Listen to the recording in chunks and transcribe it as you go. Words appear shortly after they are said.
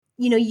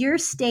your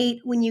state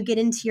when you get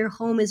into your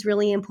home is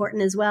really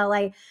important as well.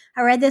 I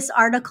read this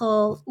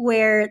article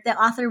where the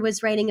author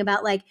was writing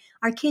about like,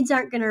 our kids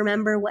aren't going to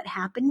remember what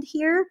happened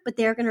here, but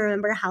they're going to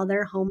remember how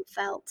their home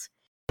felt.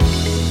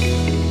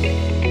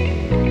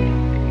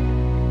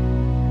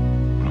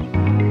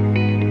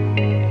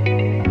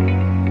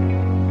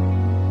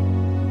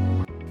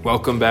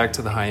 Welcome back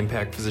to the High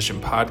Impact Physician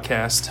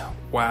Podcast.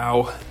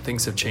 Wow,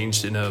 things have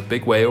changed in a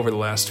big way over the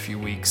last few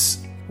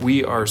weeks.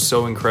 We are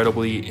so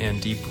incredibly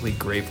and deeply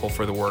grateful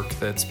for the work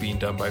that's being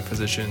done by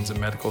physicians and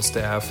medical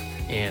staff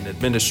and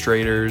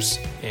administrators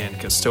and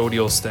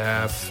custodial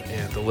staff,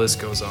 and the list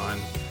goes on.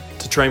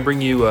 To try and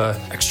bring you an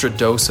extra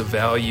dose of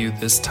value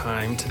this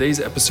time, today's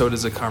episode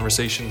is a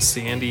conversation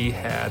Sandy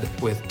had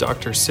with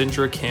Dr.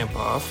 Cindra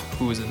Kamphoff,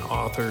 who is an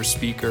author,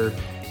 speaker,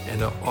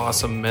 and an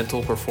awesome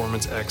mental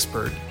performance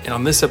expert. And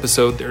on this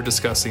episode, they're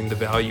discussing the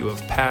value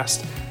of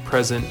past,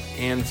 present,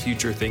 and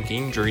future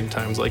thinking during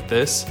times like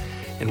this,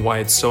 and why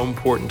it's so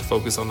important to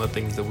focus on the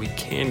things that we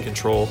can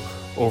control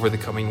over the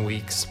coming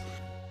weeks.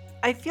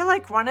 I feel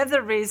like one of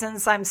the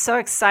reasons I'm so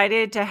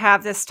excited to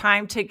have this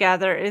time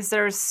together is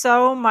there's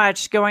so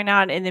much going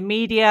on in the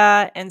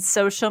media and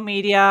social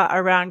media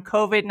around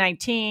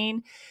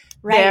COVID-19.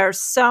 Right. There are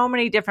so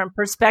many different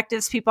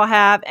perspectives people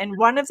have. And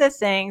one of the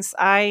things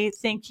I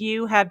think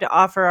you have to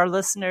offer our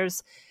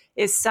listeners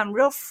is some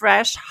real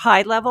fresh,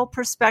 high-level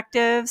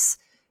perspectives,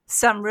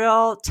 some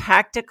real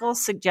tactical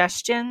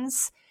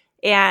suggestions.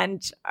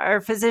 And our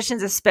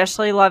physicians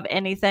especially love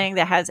anything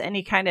that has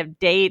any kind of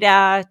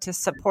data to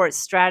support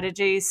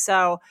strategies.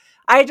 So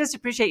I just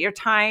appreciate your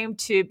time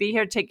to be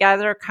here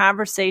together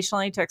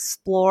conversationally to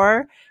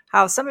explore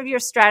how some of your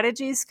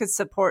strategies could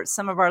support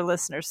some of our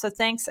listeners. So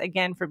thanks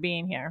again for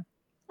being here.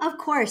 Of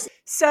course.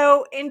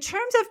 So in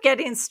terms of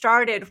getting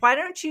started, why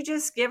don't you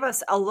just give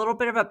us a little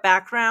bit of a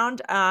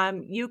background?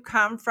 You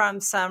come from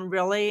some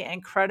really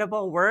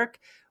incredible work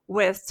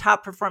with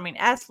top performing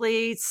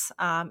athletes,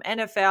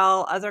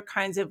 NFL, other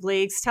kinds of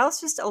leagues. Tell us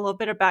just a little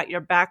bit about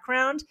your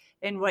background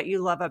and what you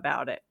love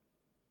about it.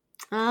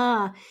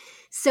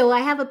 So I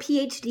have a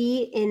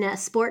PhD in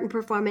sport and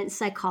performance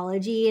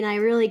psychology, and I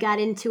really got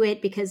into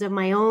it because of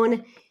my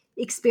own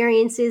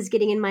experiences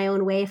getting in my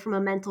own way from a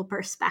mental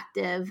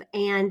perspective.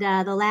 And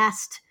the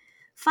last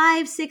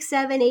 5, 6,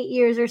 7, 8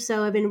 years or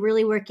so, I've been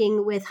really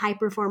working with high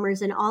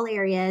performers in all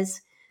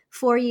areas.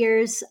 4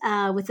 years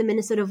with the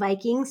Minnesota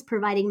Vikings,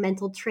 providing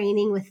mental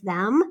training with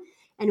them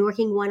and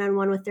working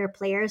one-on-one with their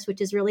players, which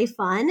is really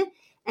fun.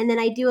 And then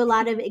I do a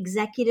lot of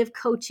executive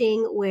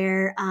coaching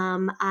where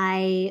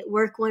I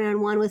work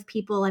one-on-one with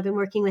people. I've been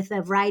working with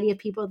a variety of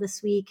people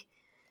this week,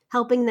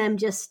 helping them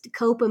just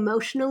cope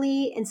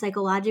emotionally and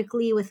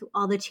psychologically with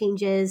all the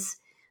changes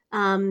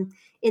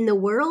in the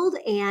world,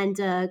 and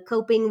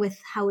coping with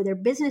how their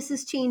business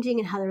is changing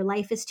and how their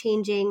life is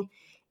changing.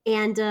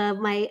 And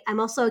I'm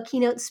also a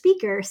keynote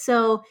speaker.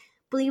 So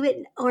believe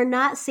it or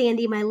not,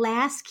 Sandy, my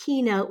last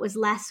keynote was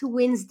last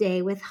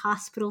Wednesday with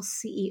hospital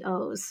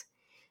CEOs.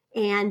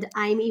 And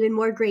I'm even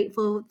more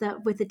grateful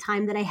with the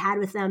time that I had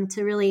with them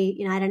to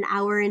really, I had an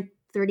hour and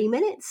 30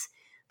 minutes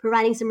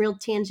providing some real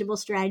tangible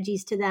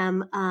strategies to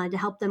them to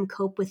help them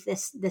cope with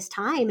this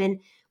time.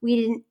 And we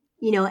didn't,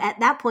 at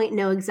that point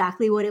know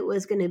exactly what it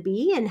was going to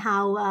be and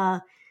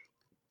how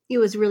it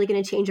was really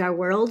going to change our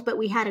world, but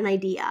we had an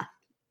idea.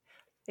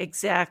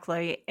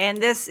 Exactly.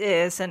 And this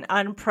is an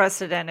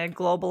unprecedented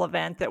global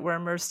event that we're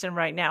immersed in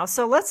right now.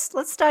 So let's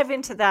dive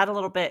into that a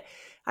little bit.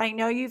 I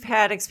know you've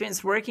had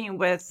experience working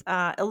with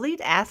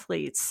elite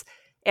athletes,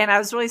 and I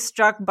was really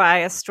struck by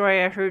a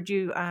story I heard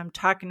you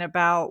talking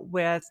about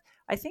with,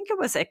 I think it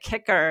was a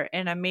kicker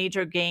in a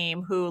major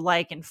game who,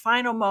 like in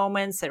final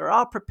moments, they were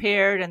all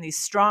prepared and these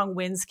strong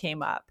winds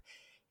came up.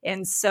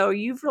 And so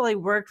you've really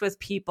worked with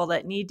people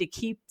that need to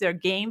keep their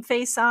game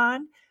face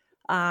on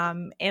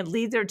and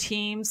lead their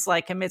teams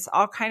like amidst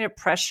all kind of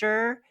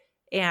pressure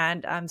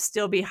and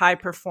still be high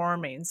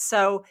performing.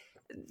 So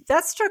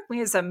that struck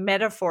me as a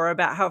metaphor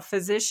about how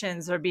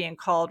physicians are being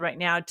called right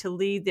now to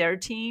lead their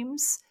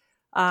teams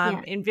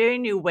in very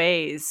new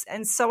ways.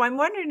 And so I'm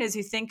wondering, as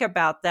you think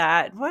about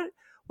that, what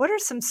are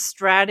some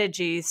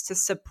strategies to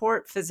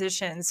support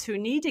physicians who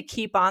need to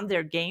keep on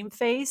their game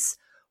face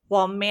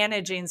while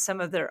managing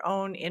some of their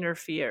own inner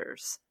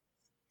fears?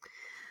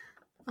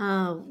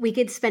 We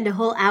could spend a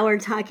whole hour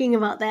talking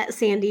about that,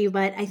 Sandy,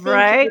 but I think,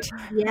 right?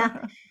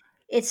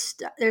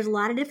 There's a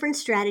lot of different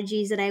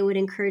strategies that I would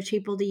encourage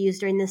people to use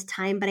during this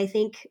time. But I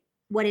think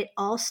what it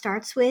all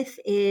starts with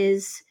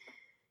is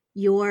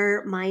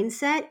your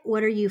mindset.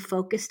 What are you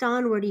focused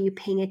on? What are you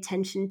paying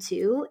attention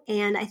to?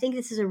 And I think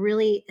this is a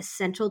really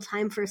essential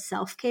time for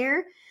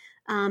self-care,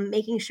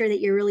 making sure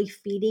that you're really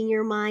feeding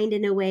your mind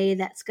in a way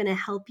that's going to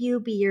help you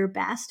be your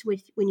best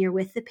when you're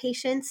with the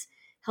patients,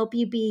 help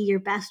you be your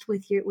best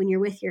when you're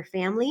with your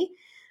family.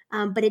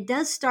 But it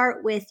does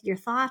start with your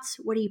thoughts.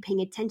 What are you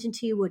paying attention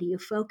to? What are you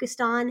focused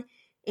on?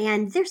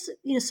 And there's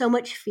so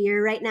much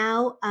fear right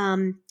now.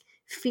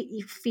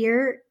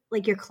 Fear,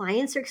 like your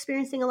clients are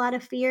experiencing a lot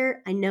of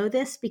fear. I know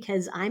this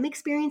because I'm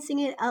experiencing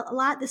it a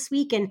lot this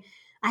week. And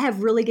I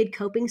have really good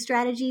coping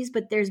strategies,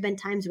 but there's been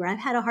times where I've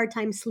had a hard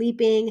time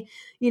sleeping,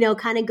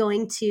 kind of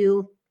going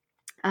to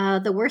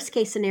the worst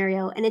case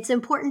scenario. And it's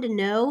important to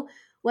know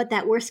what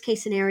that worst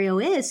case scenario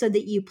is so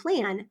that you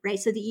plan, right?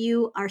 So that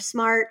you are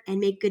smart and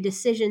make good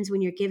decisions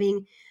when you're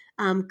giving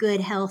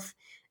good health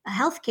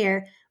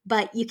care,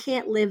 but you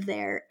can't live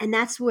there. And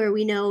that's where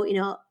we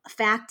know,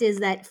 fact is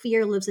that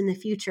fear lives in the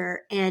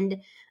future. And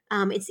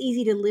it's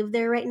easy to live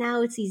there right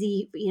now. It's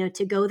easy,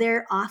 to go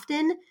there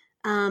often.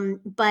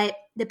 But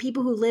the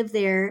people who live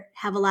there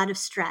have a lot of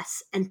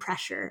stress and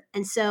pressure.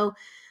 And so,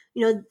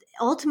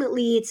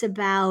 ultimately it's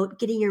about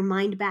getting your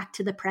mind back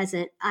to the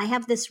present. I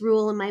have this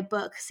rule in my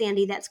book,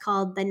 Sandy, that's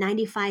called the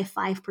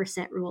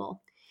 95-5%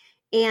 rule.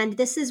 And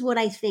this is what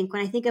I think.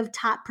 When I think of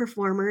top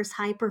performers,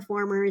 high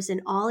performers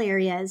in all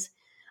areas,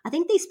 I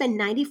think they spend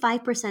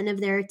 95%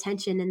 of their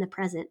attention in the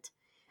present.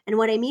 And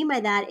what I mean by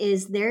that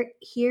is they're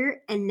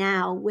here and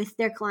now with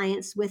their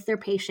clients, with their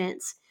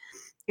patients,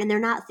 and they're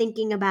not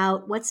thinking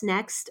about what's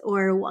next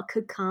or what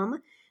could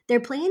come. They're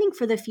planning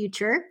for the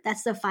future.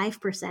 That's the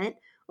 5%.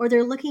 Or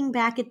they're looking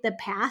back at the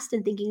past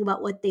and thinking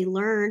about what they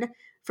learned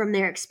from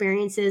their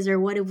experiences, or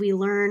what have we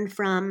learned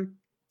from,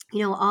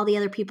 all the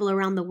other people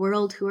around the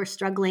world who are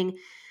struggling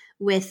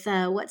with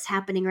what's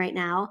happening right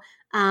now.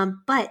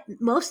 But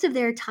most of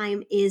their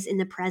time is in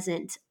the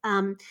present.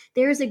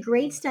 There's a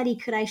great study.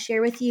 Could I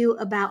share with you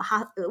about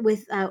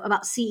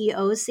about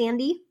CEOs,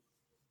 Sandy?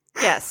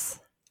 Yes.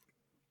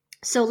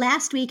 So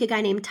last week, a guy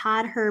named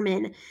Todd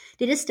Herman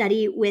did a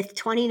study with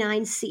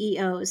 29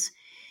 CEOs.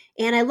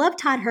 And I love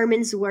Todd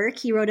Herman's work.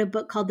 He wrote a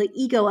book called The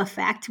Ego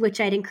Effect,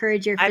 which I'd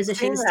encourage your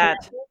physicians to read.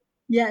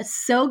 Yes,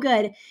 so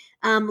good.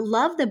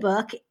 Love the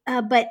book.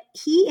 But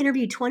he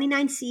interviewed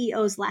 29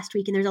 CEOs last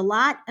week, and there's a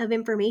lot of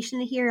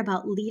information here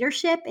about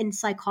leadership and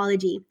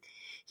psychology.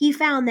 He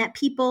found that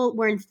people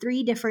were in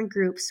 3 different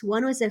groups.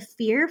 One was a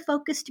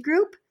fear-focused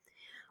group,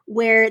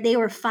 where they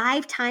were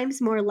 5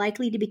 times more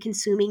likely to be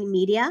consuming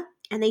media,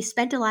 and they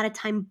spent a lot of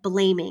time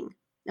blaming.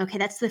 Okay,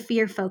 that's the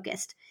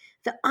fear-focused.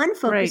 The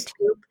unfocused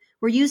group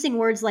were using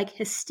words like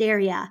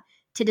hysteria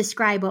to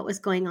describe what was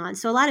going on.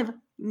 So a lot of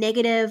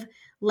negative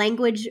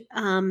language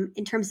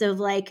in terms of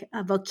like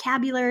a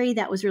vocabulary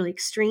that was really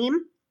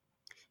extreme.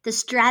 The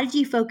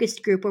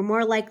strategy-focused group were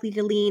more likely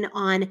to lean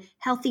on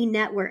healthy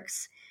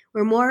networks,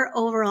 were more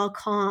overall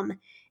calm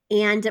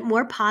and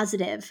more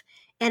positive.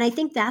 And I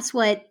think that's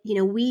what,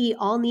 we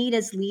all need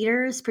as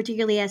leaders,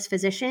 particularly as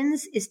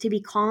physicians, is to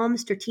be calm,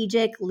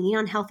 strategic, lean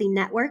on healthy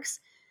networks.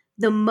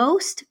 The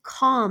most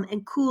calm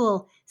and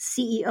cool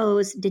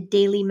CEOs did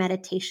daily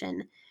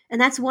meditation.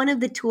 And that's one of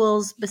the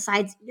tools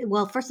besides,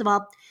 well, first of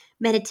all,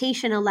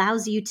 meditation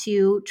allows you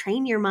to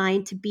train your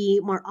mind to be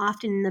more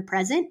often in the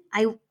present.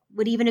 I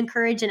would even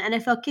encourage an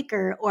NFL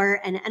kicker or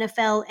an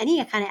NFL,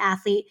 any kind of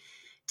athlete,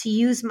 to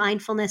use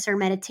mindfulness or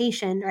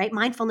meditation, right?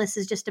 Mindfulness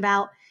is just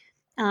about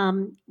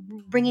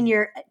bringing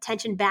your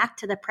attention back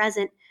to the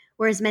present,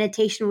 whereas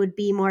meditation would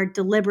be more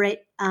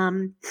deliberate.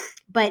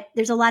 But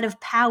there's a lot of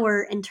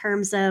power in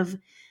terms of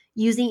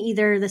using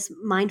either this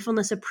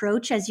mindfulness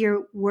approach as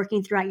you're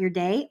working throughout your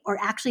day, or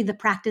actually the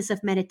practice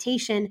of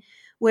meditation,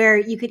 where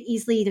you could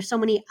easily, there's so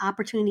many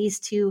opportunities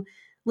to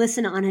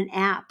listen on an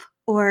app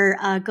or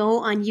go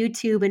on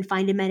YouTube and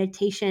find a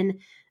meditation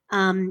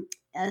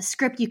a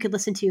script you could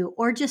listen to,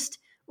 or just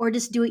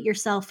do it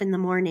yourself in the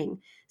morning.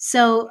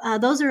 So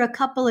those are a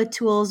couple of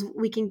tools.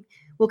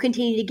 We'll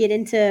continue to get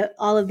into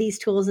all of these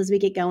tools as we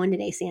get going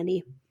today,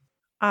 Sandy.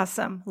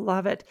 Awesome.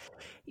 Love it.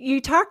 You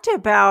talked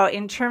about,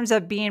 in terms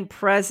of being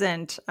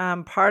present,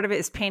 part of it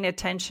is paying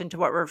attention to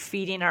what we're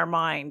feeding our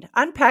mind.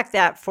 Unpack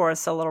that for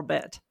us a little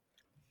bit.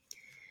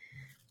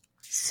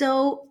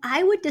 So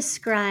I would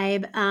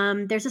describe,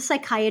 there's a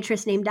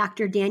psychiatrist named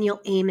Dr.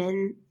 Daniel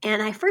Amen,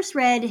 and I first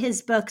read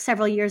his book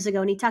several years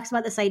ago, and he talks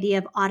about this idea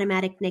of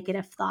automatic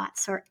negative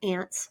thoughts, or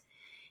ANTs.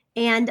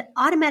 And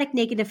automatic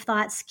negative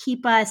thoughts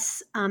keep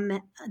us,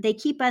 they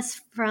keep us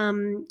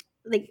from,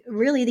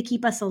 they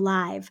keep us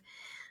alive.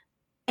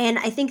 And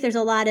I think there's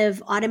a lot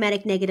of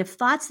automatic negative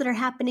thoughts that are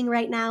happening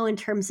right now in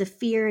terms of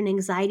fear and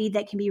anxiety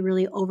that can be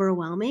really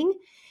overwhelming.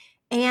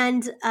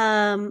 And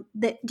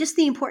just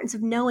the importance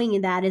of knowing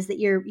that is that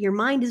your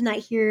mind is not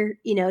here,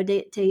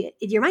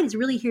 your mind is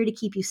really here to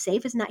keep you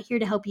safe. It's not here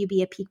to help you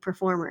be a peak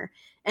performer.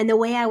 And the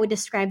way I would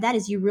describe that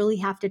is you really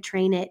have to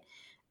train it.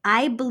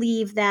 I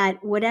believe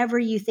that whatever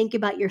you think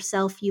about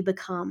yourself, you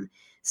become.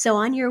 So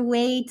on your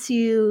way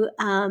to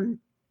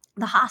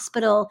the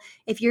hospital,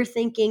 if you're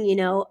thinking,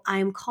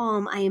 I'm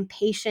calm, I am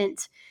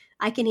patient,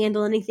 I can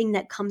handle anything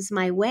that comes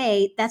my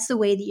way, that's the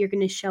way that you're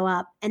going to show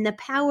up. And the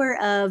power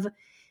of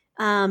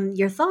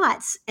your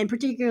thoughts, and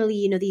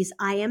particularly, these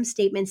I am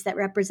statements that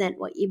represent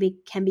what you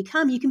can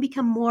become, you can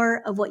become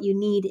more of what you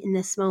need in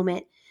this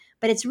moment.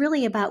 But it's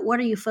really about, what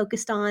are you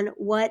focused on?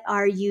 What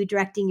are you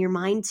directing your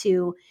mind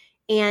to?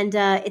 And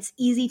it's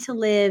easy to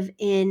live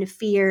in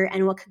fear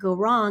and what could go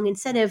wrong,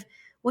 instead of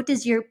what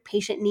does your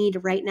patient need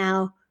right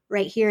now,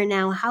 right here and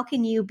now? How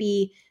can you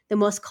be the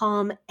most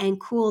calm and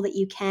cool that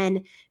you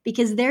can?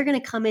 Because they're going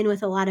to come in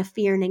with a lot of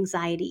fear and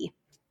anxiety.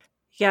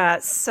 Yeah,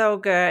 so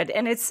good.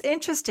 And it's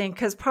interesting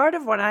because part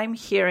of what I'm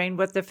hearing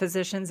with the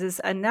physicians is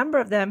a number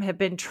of them have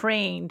been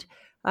trained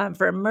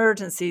for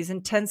emergencies,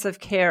 intensive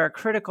care,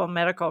 critical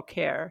medical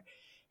care.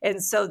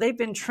 And so they've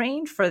been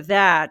trained for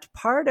that.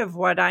 Part of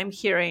what I'm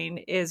hearing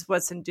is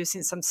what's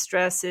inducing some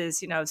stress is,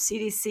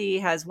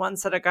 CDC has one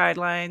set of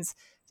guidelines,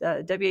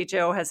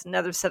 WHO has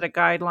another set of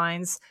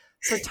guidelines.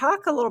 So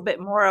talk a little bit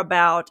more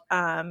about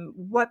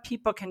what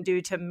people can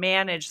do to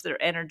manage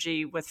their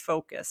energy with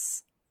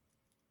focus.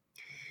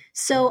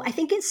 So I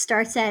think it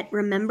starts at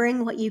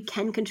remembering what you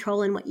can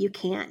control and what you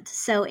can't.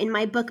 So in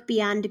my book,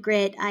 Beyond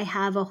Grit, I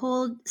have a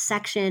whole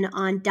section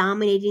on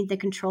dominating the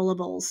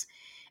controllables.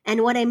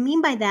 And what I mean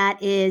by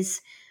that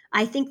is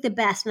I think the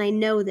best, and I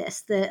know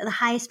this, the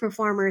highest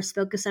performers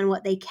focus on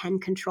what they can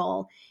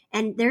control.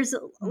 And there's a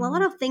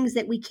lot of things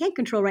that we can't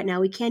control right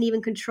now. We can't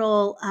even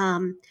control,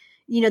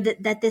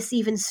 that this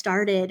even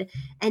started.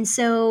 And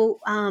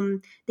so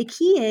the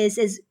key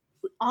is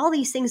all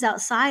these things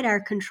outside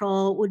our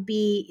control would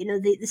be,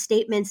 the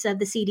statements of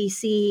the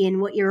CDC and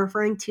what you're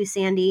referring to,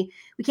 Sandy.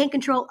 We can't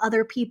control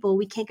other people.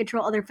 We can't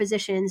control other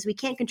physicians. We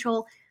can't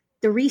control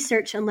the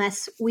research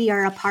unless we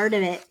are a part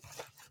of it.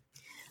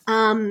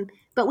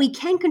 But we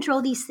can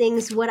control these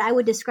things, what I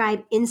would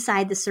describe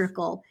inside the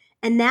circle.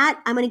 And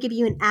that, I'm going to give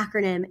you an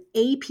acronym,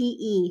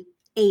 APE,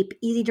 APE,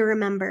 easy to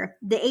remember.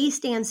 The A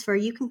stands for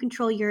you can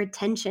control your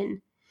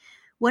attention.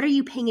 What are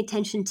you paying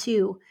attention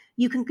to?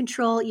 You can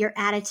control your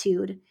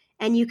attitude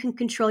and you can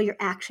control your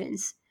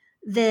actions.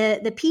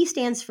 The P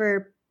stands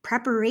for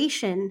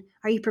preparation.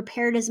 Are you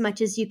prepared as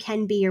much as you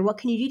can be, or what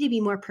can you do to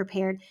be more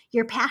prepared?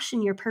 Your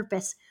passion, your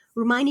purpose,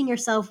 reminding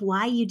yourself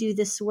why you do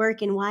this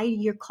work and why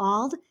you're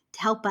called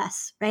to help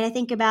us, right? I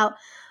think about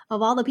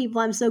of all the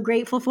people I'm so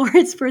grateful for,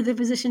 it's for the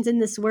physicians in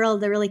this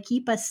world that really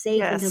keep us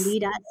safe and to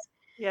lead us.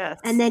 Yes.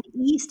 And then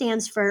E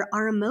stands for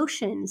our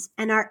emotions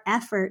and our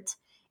effort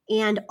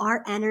and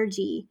our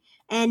energy.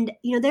 And,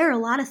 there are a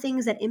lot of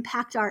things that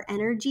impact our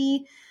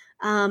energy.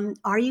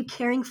 Are you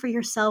caring for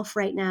yourself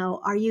right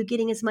now? Are you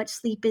getting as much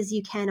sleep as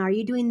you can? Are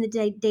you doing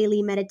the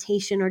daily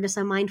meditation or just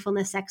a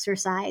mindfulness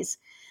exercise?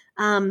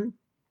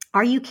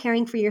 Are you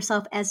caring for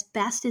yourself as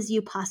best as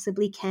you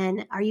possibly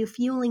can? Are you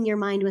fueling your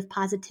mind with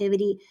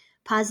positivity,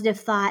 positive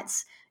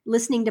thoughts,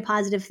 listening to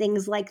positive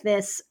things like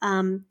this?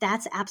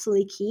 That's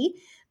absolutely key.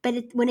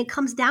 But when it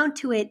comes down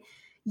to it,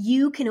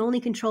 you can only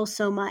control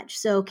so much.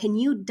 So can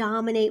you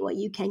dominate what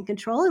you can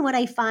control? And what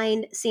I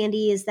find,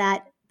 Sandy, is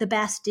that the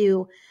best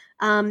do.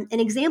 An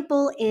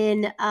example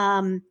in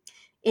the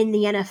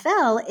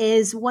NFL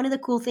is one of the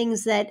cool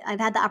things that I've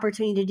had the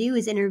opportunity to do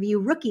is interview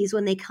rookies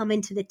when they come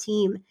into the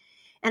team.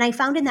 And I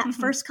found in that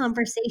first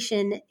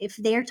conversation, if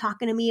they're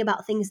talking to me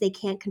about things they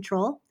can't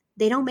control,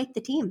 they don't make the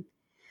team.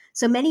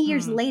 So many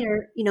years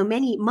later,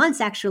 many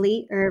months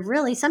actually, or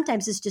really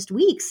sometimes it's just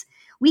weeks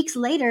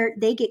later,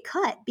 they get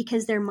cut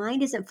because their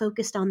mind isn't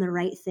focused on the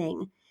right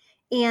thing.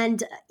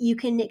 And you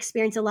can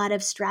experience a lot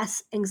of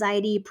stress,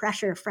 anxiety,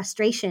 pressure,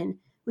 frustration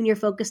when you're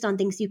focused on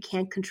things you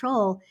can't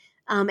control.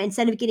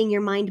 Instead of getting your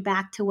mind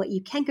back to what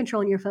you can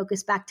control and your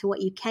focus back to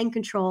what you can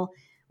control,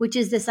 which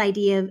is this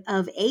idea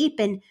of APE.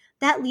 And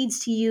that leads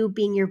to you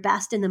being your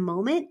best in the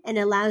moment and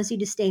allows you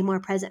to stay more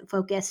present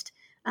focused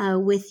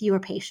with your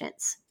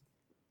patients.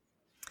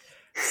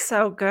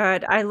 So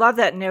good. I love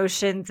that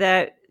notion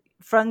that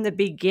from the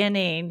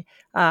beginning,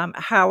 what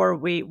are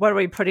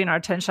we putting our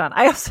attention on?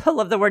 I also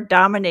love the word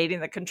dominating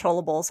the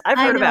controllables. I've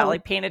heard about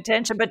like paying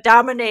attention, but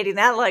dominating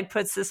that like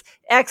puts this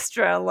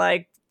extra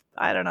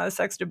this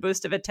extra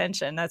boost of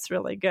attention. That's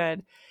really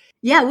good.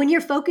 Yeah, when you're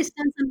focused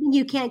on something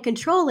you can't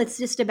control, it's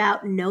just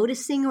about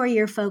noticing where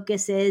your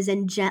focus is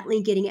and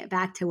gently getting it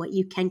back to what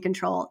you can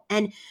control.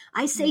 And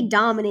I say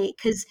dominate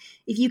because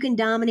if you can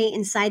dominate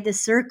inside the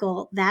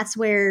circle, that's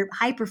where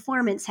high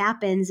performance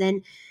happens.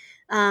 And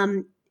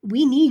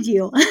we need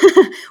you.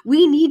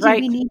 We need you.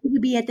 Right. We need you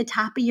to be at the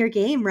top of your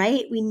game,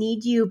 right? We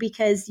need you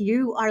because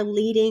you are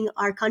leading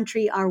our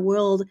country, our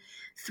world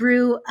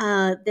through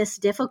this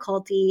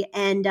difficulty.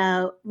 And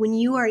when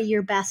you are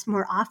your best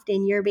more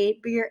often, you're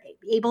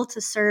able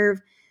to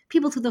serve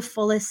people to the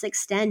fullest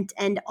extent.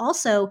 And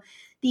also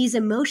these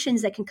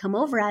emotions that can come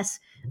over us.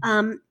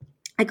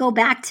 I go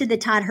back to the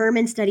Todd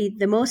Herman study,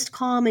 the most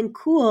calm and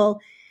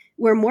cool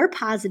were more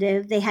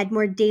positive. They had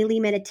more daily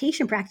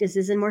meditation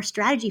practices and more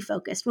strategy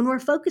focused. When we're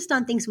focused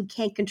on things we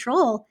can't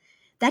control,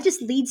 that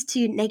just leads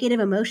to negative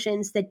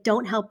emotions that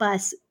don't help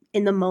us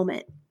in the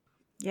moment.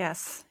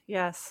 Yes.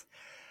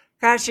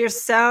 Gosh, you're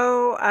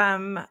so,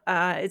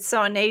 it's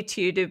so innate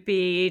to you to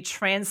be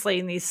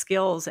translating these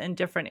skills in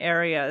different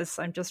areas.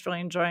 I'm just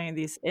really enjoying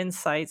these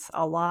insights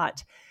a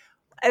lot.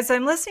 As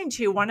I'm listening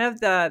to you, one of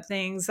the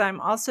things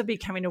I'm also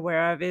becoming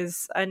aware of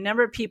is a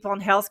number of people in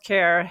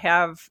healthcare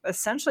have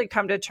essentially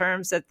come to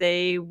terms that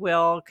they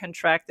will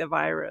contract the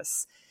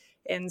virus.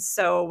 And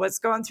so what's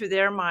going through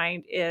their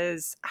mind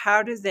is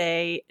how do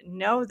they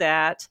know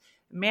that,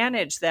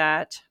 manage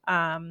that,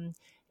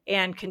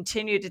 and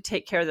continue to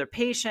take care of their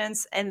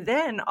patients, and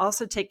then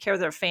also take care of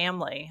their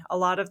family. A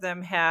lot of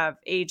them have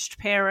aged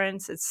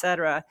parents, et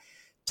cetera.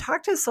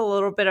 talk to us a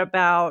little bit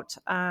about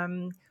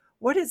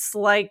what it's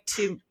like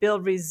to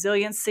build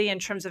resiliency in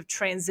terms of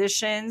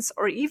transitions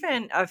or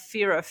even a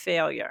fear of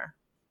failure.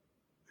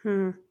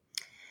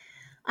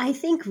 I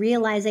think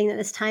realizing that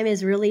this time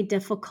is really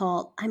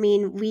difficult. I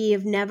mean, we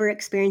have never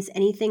experienced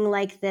anything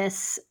like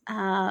this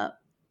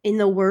in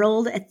the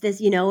world at this,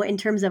 in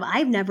terms of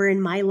I've never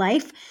in my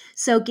life.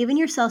 So giving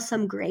yourself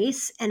some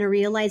grace and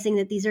realizing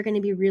that these are going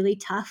to be really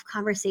tough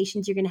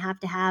conversations you're going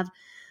to have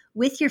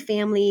with your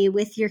family,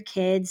 with your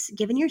kids,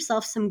 giving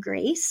yourself some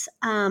grace,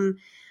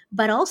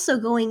 but also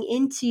going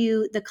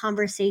into the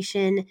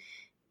conversation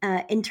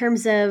in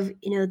terms of,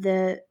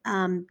 the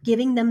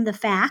giving them the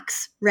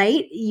facts,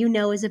 right?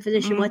 As a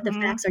physician what the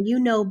facts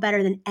are.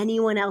 Better than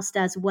anyone else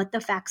does what the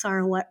facts are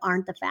and what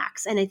aren't the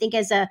facts. And I think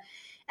as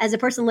a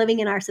person living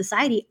in our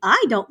society,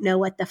 I don't know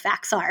what the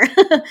facts are.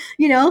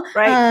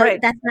 Right.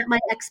 That's not my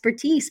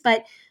expertise.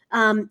 But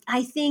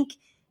I think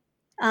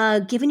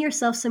giving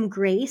yourself some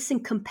grace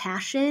and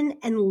compassion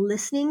and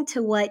listening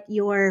to what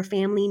your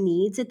family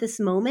needs at this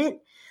moment.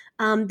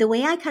 The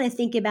way I kind of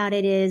think about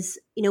it is,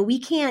 we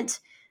can't,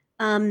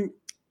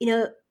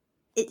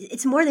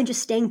 it's more than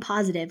just staying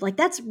positive. Like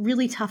that's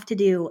really tough to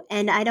do.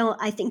 And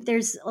I think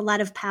there's a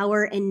lot of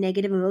power in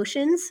negative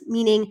emotions,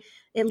 meaning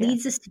it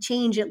leads us to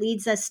change. It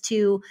leads us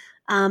to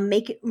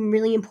make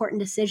really important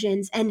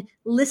decisions. And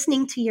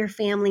listening to your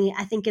family,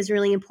 I think, is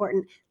really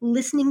important.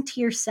 Listening to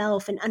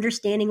yourself and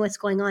understanding what's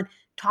going on.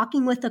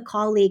 Talking with a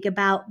colleague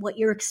about what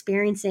you're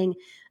experiencing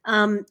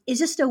is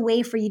just a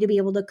way for you to be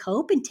able to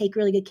cope and take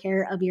really good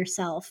care of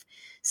yourself.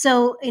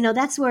 So,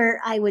 that's where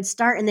I would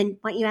start. And then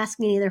why don't you ask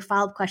me any other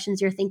follow-up questions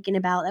you're thinking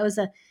about?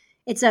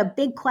 It's a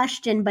big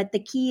question, but the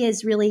key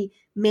is really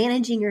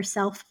managing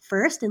yourself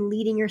first and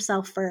leading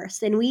yourself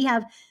first. And we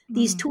have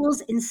these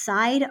tools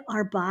inside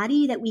our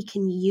body that we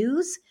can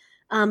use.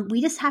 We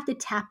just have to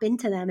tap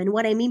into them. And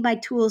what I mean by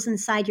tools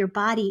inside your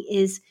body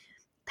is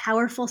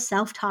powerful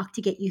self-talk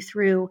to get you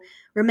through,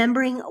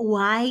 remembering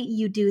why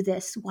you do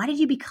this. Why did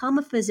you become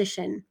a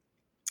physician?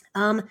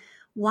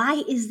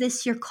 Why is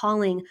this your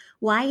calling?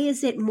 Why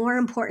is it more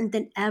important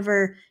than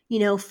ever,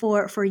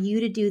 for you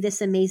to do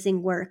this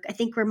amazing work? I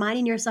think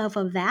reminding yourself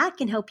of that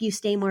can help you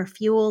stay more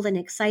fueled and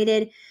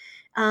excited.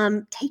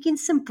 Taking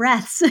some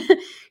breaths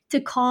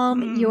to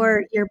calm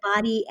your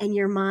body and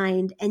your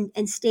mind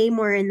and stay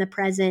more in the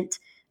present.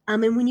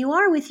 And when you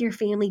are with your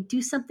family,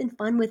 do something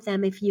fun with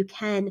them if you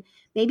can.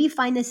 Maybe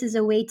find this as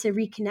a way to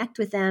reconnect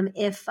with them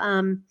if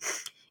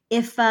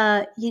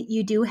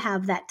you do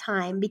have that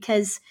time,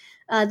 because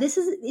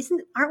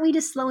aren't we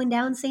just slowing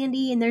down,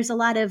 Sandy? And there's a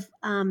lot of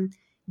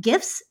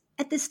gifts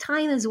at this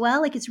time as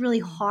well. Like it's really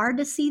hard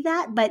to see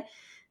that, but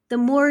the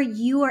more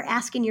you are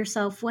asking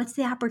yourself, what's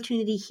the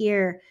opportunity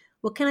here?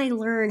 What can I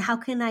learn? How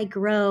can I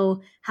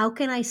grow? How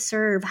can I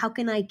serve? How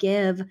can I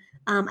give?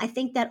 I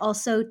think that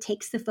also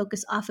takes the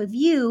focus off of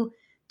you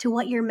to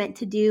what you're meant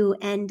to do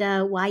and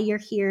why you're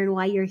here and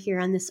why you're here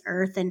on this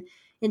earth. And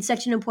in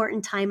such an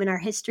important time in our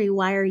history,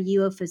 why are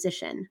you a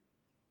physician?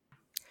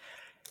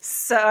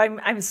 So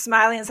I'm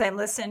smiling as I'm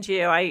listening to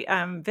you. I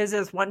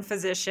visited with one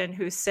physician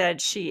who said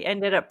she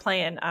ended up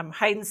playing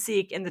hide and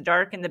seek in the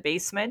dark in the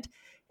basement.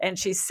 And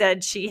she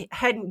said she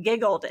hadn't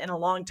giggled in a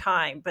long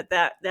time, but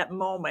that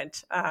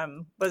moment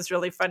was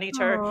really funny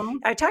to her.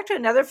 I talked to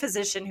another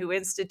physician who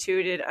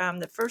instituted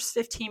the first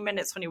 15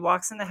 minutes when he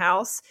walks in the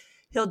house,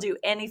 he'll do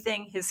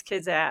anything his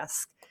kids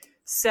ask.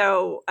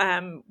 So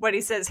what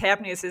he says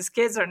happening is his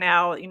kids are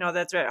now,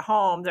 that they're at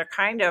home, they're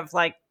kind of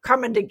like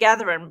coming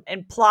together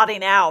and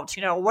plotting out,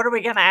 what are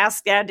we going to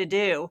ask Dad to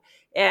do?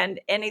 And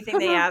anything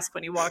they ask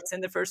when he walks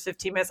in the first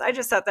 15 minutes. I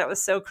just thought that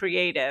was so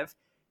creative.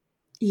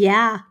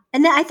 Yeah.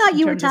 And I thought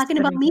you were talking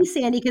about me,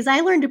 Sandy, because I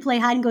learned to play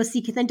hide and go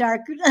seek in the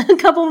dark a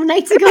couple of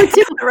nights ago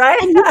too. Right?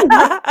 And it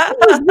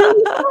was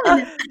really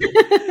fun.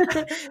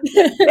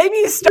 Maybe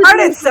you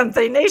started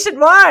something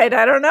nationwide.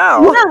 I don't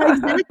know. Yeah,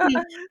 exactly.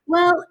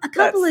 Well, a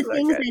couple of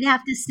things I'd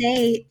have to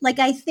say. Like,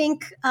 I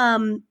think,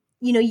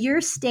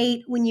 your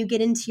state when you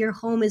get into your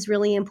home is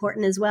really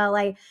important as well.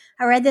 I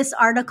read this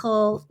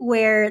article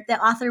where the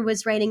author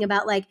was writing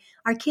about like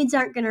our kids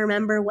aren't going to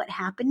remember what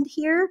happened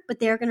here, but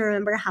they're going to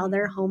remember how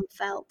their home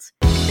felt.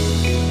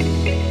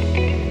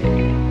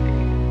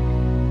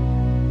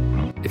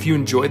 If you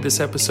enjoyed this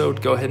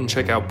episode, go ahead and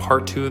check out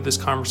part 2 of this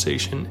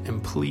conversation,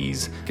 and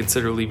please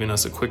consider leaving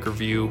us a quick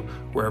review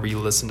wherever you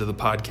listen to the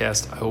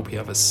podcast. I hope you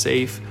have a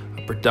safe,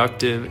 a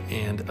productive,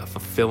 and a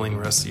fulfilling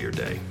rest of your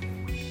day.